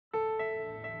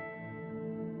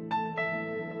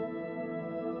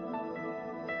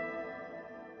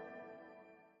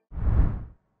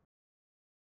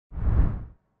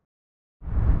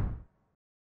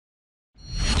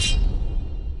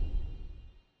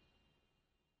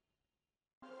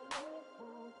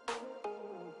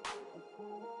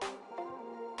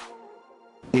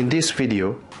In this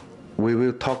video, we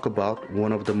will talk about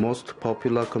one of the most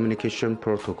popular communication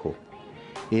protocol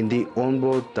in the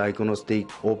onboard diagnostic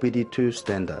OBD2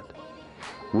 standard,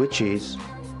 which is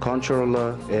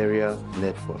Controller Area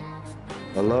Network,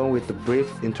 along with a brief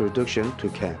introduction to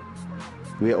CAN.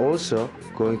 We are also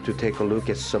going to take a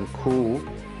look at some cool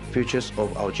features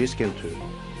of our G-Scan2.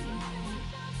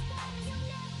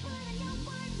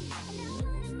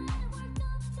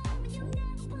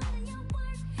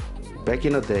 Back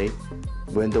in the day,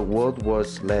 when the world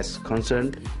was less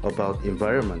concerned about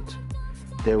environment,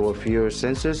 there were fewer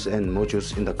sensors and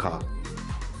modules in the car.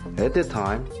 At the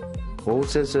time, all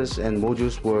sensors and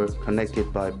modules were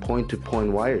connected by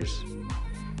point-to-point wires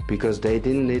because they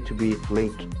didn't need to be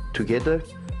linked together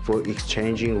for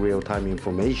exchanging real-time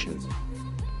information.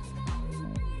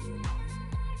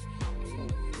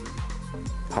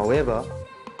 However,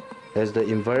 as the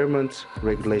environment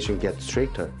regulation gets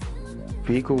stricter,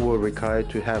 vehicles were required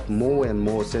to have more and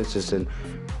more sensors and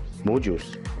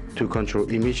modules to control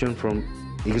emission from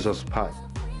exhaust pipe.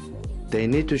 They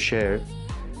need to share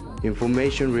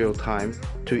information real time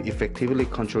to effectively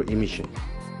control emission.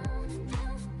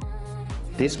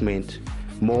 This meant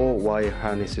more wire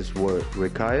harnesses were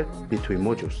required between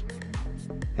modules,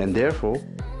 and therefore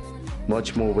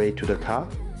much more weight to the car,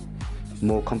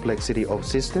 more complexity of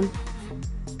system,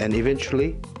 and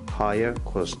eventually higher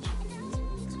cost.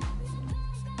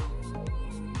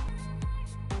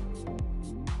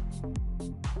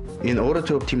 In order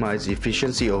to optimize the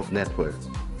efficiency of network,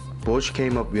 Bosch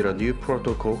came up with a new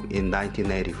protocol in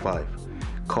 1985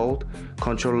 called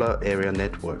Controller Area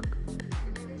Network.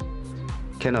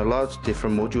 CAN allows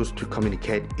different modules to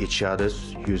communicate each other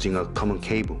using a common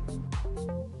cable.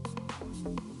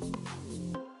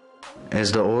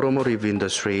 As the automotive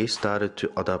industry started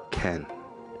to adopt CAN,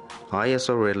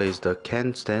 ISO released the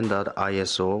CAN standard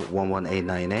ISO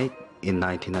 11898 in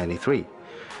 1993.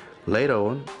 Later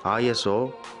on,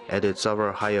 ISO added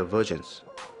several higher versions.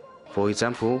 For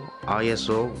example,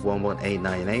 ISO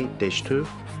 11898-2,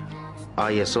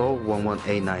 ISO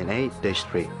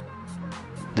 11898-3.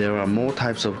 There are more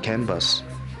types of CAN-Bus,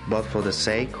 but for the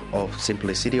sake of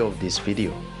simplicity of this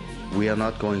video, we are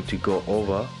not going to go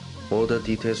over all the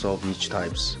details of each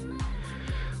types.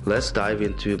 Let's dive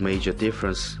into major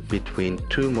difference between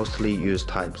two mostly used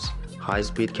types,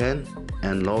 high-speed CAN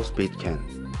and low-speed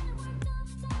CAN.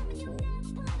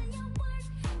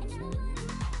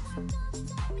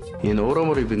 In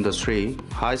automotive industry,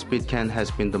 high-speed CAN has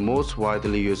been the most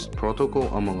widely used protocol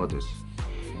among others,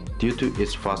 due to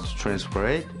its fast transfer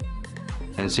rate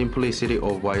and simplicity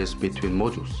of wires between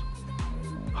modules.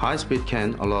 High-speed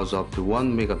CAN allows up to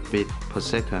 1 megabit per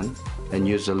second and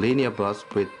uses a linear bus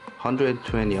with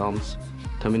 120 ohms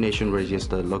termination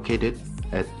resistor located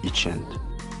at each end,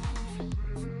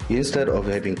 instead of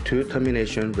having two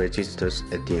termination resistors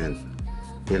at the end.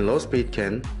 In low-speed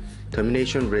CAN,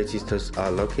 termination resistors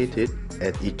are located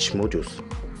at each module,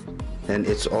 and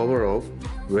its overall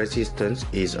resistance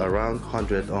is around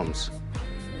 100 ohms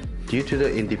due to the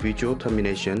individual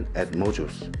termination at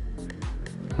modules.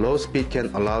 Low speed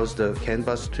CAN allows the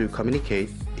CAN-bus to communicate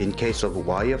in case of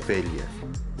wire failure.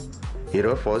 It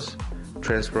offers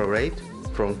transfer rate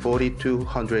from 40 to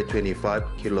 125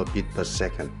 kilobit per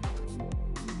second.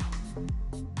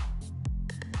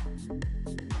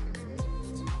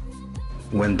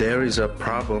 When there is a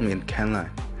problem in CAN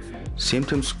line,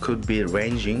 symptoms could be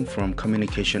ranging from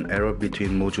communication error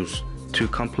between modules to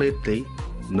completely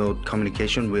no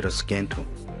communication with a scan tool.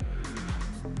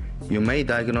 You may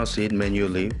diagnose it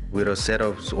manually with a set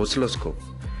of oscilloscopes,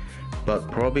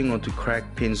 but probing onto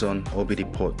cracked pins on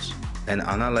OBD ports and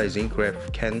analyzing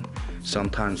graph can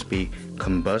sometimes be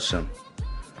cumbersome.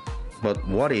 But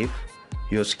what if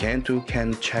your scan tool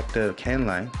can check the CAN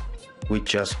line with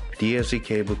just DLC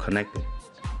cable connected?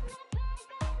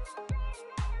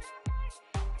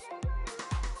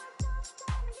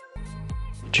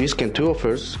 G-Scan2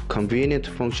 offers convenient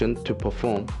function to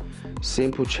perform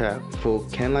simple check for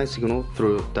CAN line signal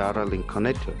through data link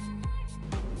connector.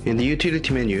 In the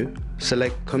utility menu,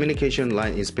 select communication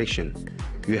line inspection.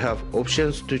 You have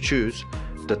options to choose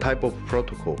the type of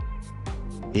protocol.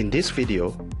 In this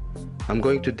video, I'm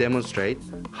going to demonstrate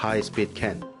high-speed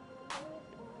CAN.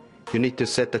 You need to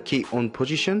set the key on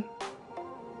position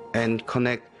and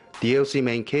connect DLC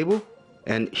main cable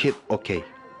and hit OK.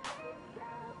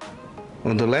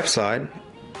 On the left side,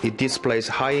 it displays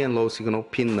high and low signal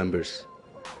pin numbers.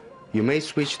 You may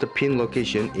switch the pin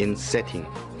location in setting.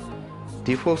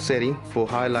 Default setting for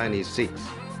high line is 6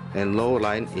 and low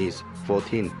line is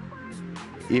 14.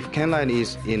 If can line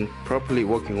is in properly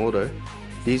working order,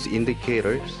 these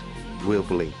indicators will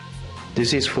blink.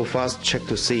 This is for fast check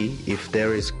to see if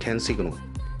there is CAN signal,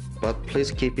 but please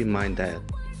keep in mind that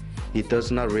it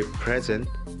does not represent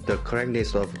the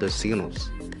correctness of the signals.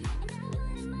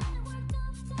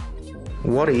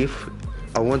 What if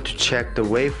I want to check the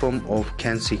waveform of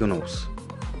CAN signals?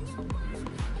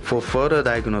 For further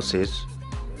diagnosis,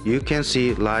 you can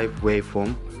see live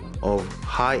waveform of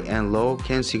high and low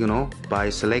CAN signal by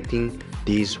selecting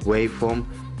this waveform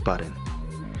button.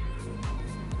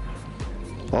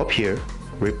 Up here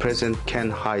represent CAN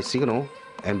high signal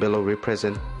and below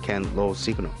represent CAN low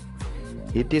signal.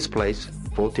 It displays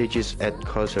voltages at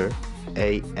cursor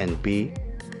A and B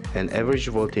and average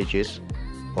voltages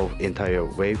of entire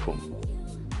waveform.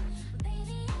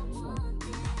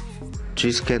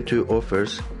 G-Scan2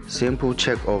 offers simple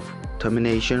check of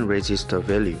termination resistor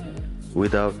value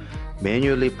without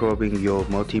manually probing your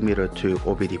multimeter to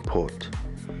OBD port.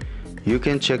 You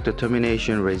can check the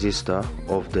termination resistor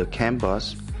of the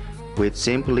CAN-bus with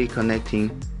simply connecting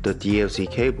the DLC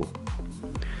cable.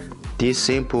 This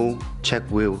simple check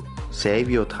will save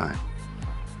your time.